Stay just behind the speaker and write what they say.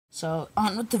So,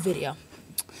 on with the video.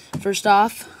 First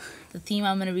off, the theme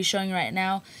I'm going to be showing right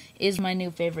now is my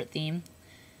new favorite theme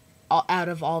out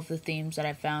of all of the themes that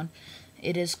I found.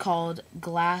 It is called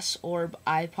Glass Orb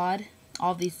iPod.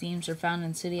 All these themes are found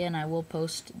in Cydia, and I will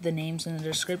post the names in the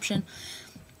description.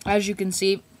 As you can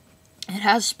see, it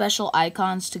has special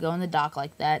icons to go in the dock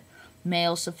like that.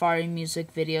 Mail, Safari,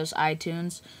 Music, Videos,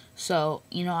 iTunes. So,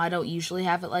 you know, I don't usually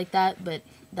have it like that, but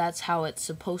that's how it's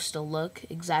supposed to look,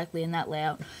 exactly in that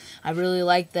layout. I really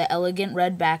like the elegant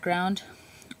red background.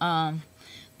 The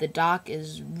dock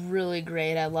is really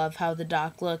great. I love how the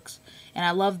dock looks. And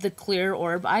I love the clear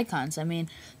orb icons. I mean,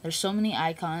 there's so many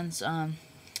icons.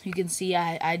 You can see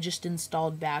I just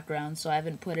installed background, so I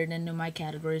haven't put it into my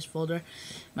categories folder.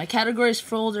 My categories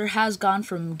folder has gone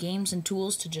from games and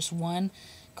tools to just one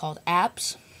called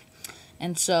apps.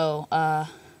 And so,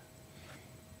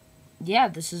 yeah,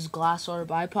 this is Glass Orb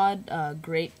iPod.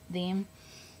 Great theme.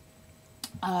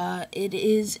 It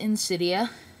is in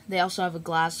Cydia. They also have a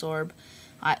Glass Orb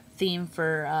theme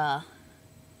for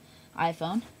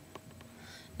iPhone.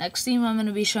 Next theme I'm going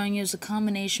to be showing you is a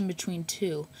combination between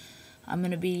two. I'm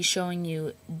going to be showing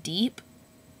you Deep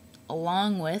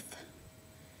along with,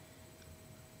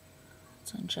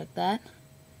 let's uncheck that,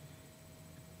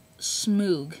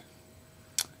 Smoog.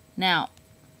 Now,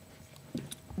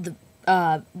 the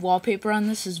wallpaper on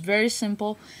this is very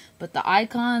simple, but the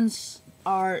icons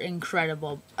are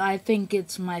incredible. I think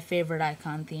it's my favorite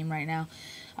icon theme right now.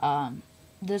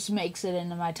 This makes it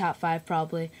into my top 5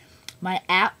 probably. My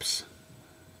apps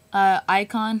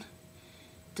icon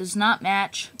does not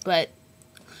match, but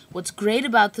what's great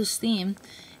about this theme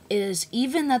is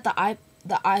even that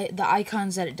the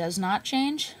icons that it does not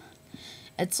change,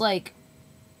 it's like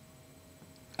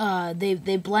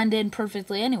they blend in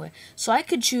perfectly anyway. So I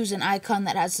could choose an icon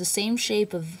that has the same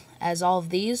shape as all of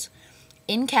these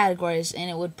in categories, and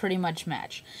it would pretty much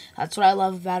match. That's what I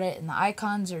love about it, and the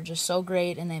icons are just so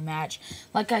great, and they match.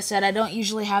 Like I said, I don't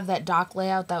usually have that dock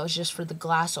layout. That was just for the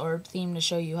Glass Orb theme to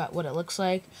show you what it looks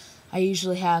like. I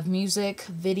usually have music,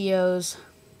 videos,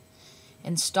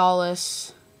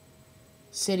 Installus,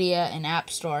 Cydia, and App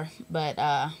Store, but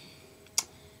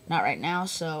not right now.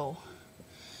 So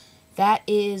that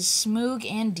is Smoog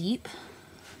and Deep.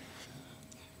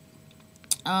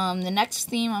 The next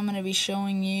theme I'm going to be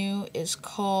showing you is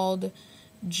called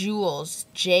joulz,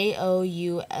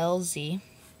 Joulz.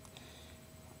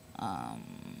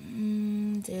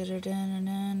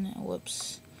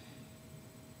 Whoops.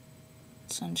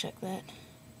 Let's uncheck that.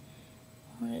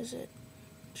 What is it?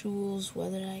 joulz,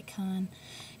 weather icon.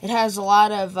 It has a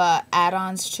lot of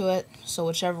add-ons to it, so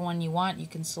whichever one you want, you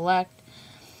can select.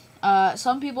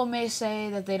 Some people may say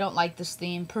that they don't like this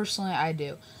theme. Personally, I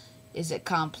do. Is it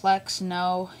complex?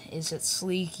 No. Is it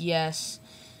sleek? Yes.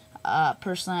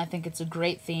 Personally, I think it's a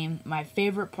great theme. My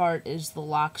favorite part is the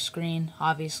lock screen.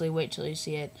 Obviously, wait till you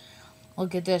see it.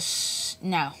 Look at this.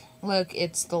 Now, look,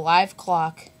 it's the live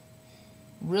clock.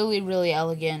 Really, really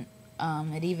elegant.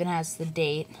 It even has the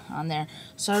date on there.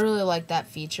 So I really like that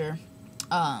feature.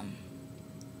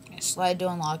 Slide to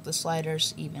unlock the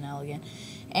sliders, even elegant.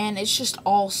 And it's just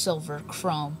all silver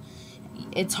chrome.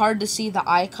 It's hard to see the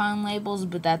icon labels,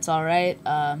 but that's alright.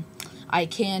 I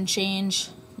can change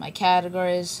my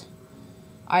categories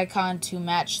icon to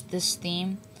match this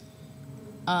theme.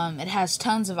 It has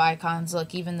tons of icons.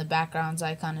 Look, even the background's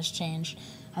icon has changed.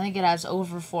 I think it has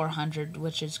over 400,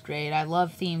 which is great. I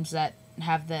love themes that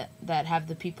have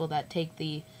the people that take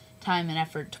the time and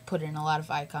effort to put in a lot of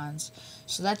icons.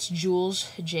 So that's joulz,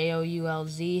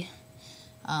 Joulz.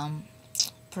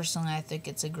 Personally, I think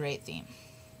it's a great theme.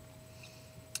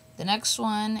 The next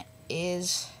one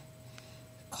is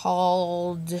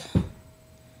called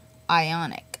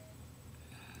Ionic.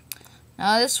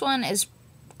 Now this one is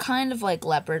kind of like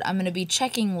Leopard. I'm going to be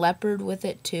checking Leopard with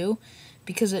it too,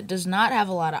 because it does not have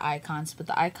a lot of icons, but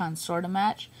the icons sort of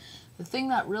match. The thing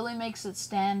that really makes it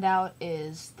stand out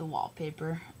is the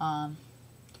wallpaper. I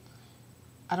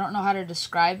don't know how to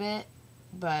describe it,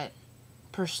 but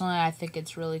personally I think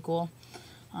it's really cool.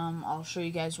 I'll show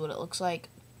you guys what it looks like.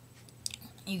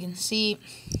 You can see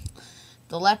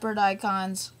the leopard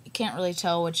icons. You can't really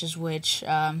tell which is which.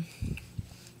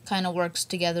 Kind of works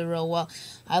together real well.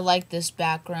 I like this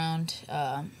background.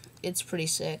 It's pretty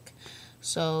sick.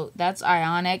 So that's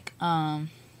Ionic. I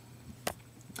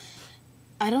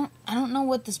don't know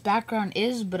what this background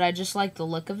is, but I just like the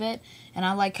look of it, and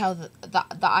I like how the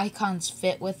icons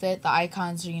fit with it. The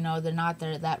icons are, you know, they're not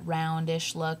that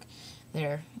roundish look.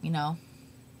 They're, you know,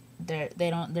 they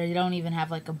don't even have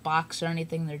like a box or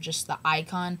anything. They're just the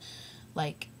icon,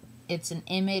 like it's an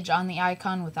image on the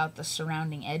icon without the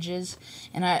surrounding edges.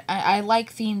 And I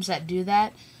like themes that do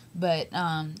that. But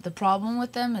the problem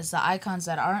with them is the icons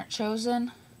that aren't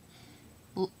chosen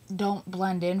don't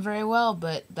blend in very well,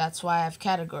 but that's why I have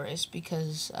categories,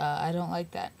 because I don't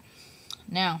like that.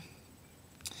 Now,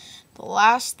 the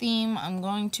last theme I'm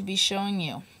going to be showing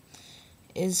you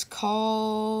is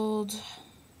called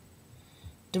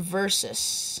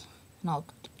diversus. And I'll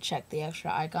check the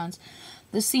extra icons.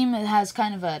 This theme, it has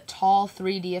kind of a tall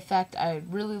 3D effect. I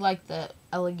really like the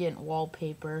elegant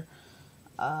wallpaper.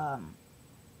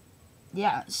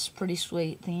 Yeah, it's a pretty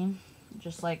sweet theme,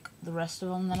 just like the rest of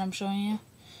them that I'm showing you.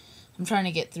 I'm trying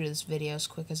to get through this video as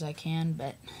quick as I can,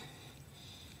 but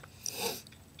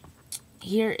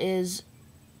here is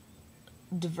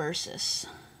diversus.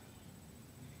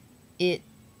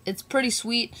 It's pretty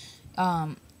sweet.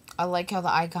 I like how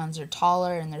the icons are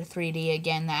taller and they're 3D.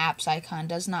 Again, the apps icon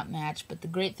does not match, but the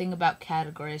great thing about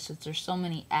categories is there's so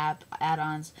many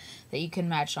add-ons that you can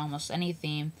match almost any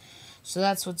theme. So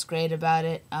that's what's great about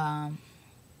it.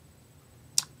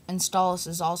 Installs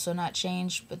is also not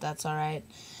changed, but that's alright.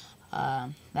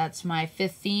 That's my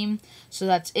 5th theme. So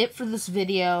that's it for this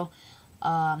video.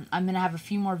 I'm going to have a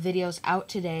few more videos out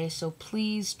today, so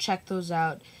please check those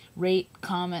out. Rate,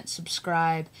 comment,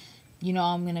 subscribe. You know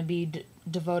I'm going to be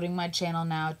devoting my channel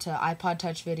now to iPod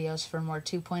Touch videos for more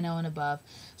 2.0 and above.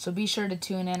 So be sure to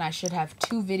tune in. I should have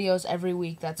 2 videos every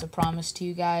week. That's a promise to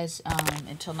you guys.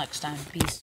 Until next time, peace.